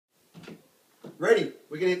Ready?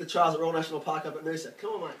 We're going to hit the trails at Royal National Park up at Noosa.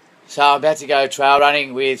 Come on, mate. So I'm about to go trail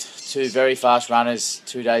running with two very fast runners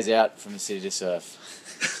 2 days out from the city to surf.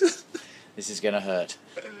 This is going to hurt.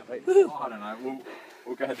 I don't know,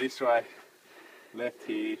 we'll go this way, left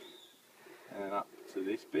here, and then up to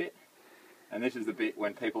this bit. And this is the bit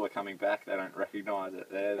when people are coming back, they don't recognise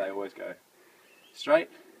it there, they always go straight.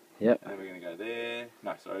 Yep. And then we're going to go there.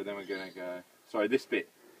 No, sorry, then we're going to go... Sorry, this bit.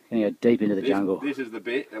 Going to go deep into the jungle. This is the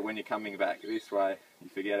bit that when you're coming back this way, you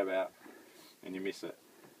forget about and you miss it.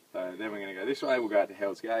 So then we're going to go this way, we'll go out to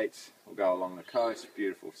Hell's Gates, we'll go along the coast,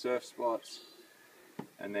 beautiful surf spots,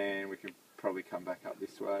 and then we can probably come back up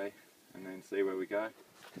this way and then see where we go.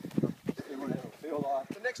 See what it'll feel like.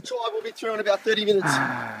 The next try will be through in about 30 minutes.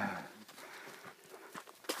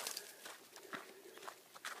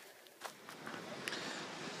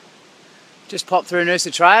 Just popped through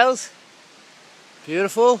Noosa Trails.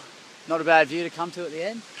 Beautiful. Not a bad view to come to at the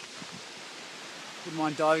end. Wouldn't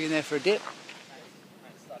mind diving in there for a dip.